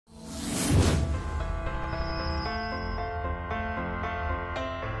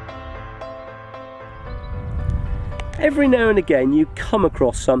every now and again you come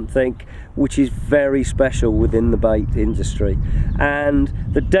across something which is very special within the bait industry, and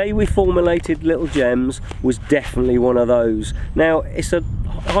the day we formulated Little Gemz was definitely one of those. Now, it's a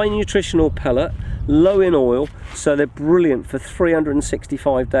high nutritional pellet, low in oil, so they're brilliant for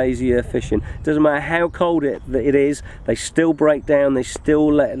 365 days a year fishing. Doesn't matter how cold it is, they still break down, they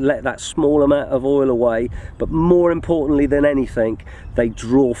still let that small amount of oil away, but more importantly than anything, they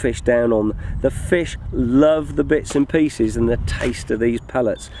draw fish down on. The fish love the bits and pieces and the taste of these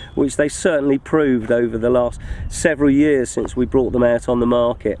pellets, which they certainly proved over the last several years since we brought them out on the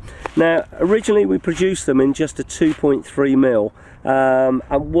market. Now, originally we produced them in just a 2.3 mil. And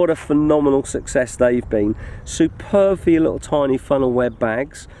what a phenomenal success they've been. Superb for your little tiny funnel web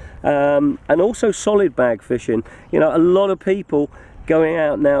bags, and also solid bag fishing. You know, a lot of people going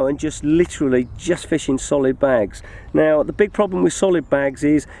out now and just literally just fishing solid bags. Now, the big problem with solid bags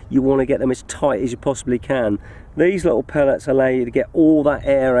is you want to get them as tight as you possibly can. These little pellets allow you to get all that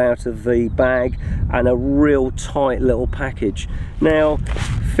air out of the bag and a real tight little package. Now,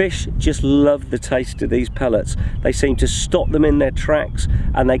 fish just love the taste of these pellets. They seem to stop them in their tracks,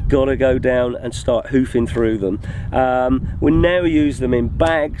 and they gotta go down and start hoofing through them. We now use them in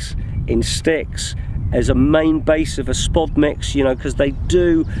bags, in sticks, as a main base of a spod mix, you know, because they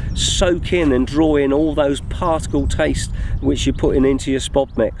do soak in and draw in all those particle taste which you're putting into your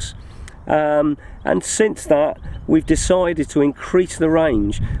spod mix. And since that, we've decided to increase the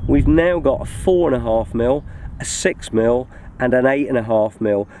range. We've now got a 4.5 mil, a 6 mil, and an 8.5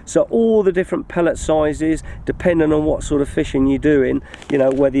 mil. So all the different pellet sizes, depending on what sort of fishing you're doing, you know,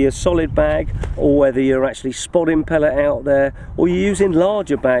 whether you're solid bag or whether you're actually spotting pellet out there, or you're using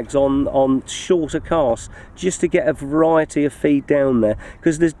larger bags on shorter casts, just to get a variety of feed down there.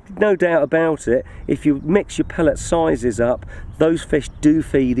 Because there's no doubt about it, if you mix your pellet sizes up, those fish do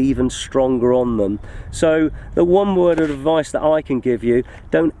feed even stronger on them. So the one word of advice that I can give you,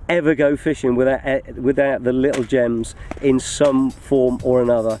 don't ever go fishing without the Little Gemz in some form or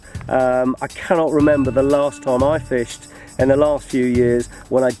another. I cannot remember the last time I fished in the last few years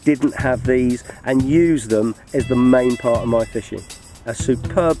when I didn't have these and use them as the main part of my fishing. A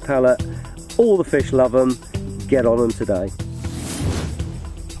superb pellet, all the fish love them, get on them today.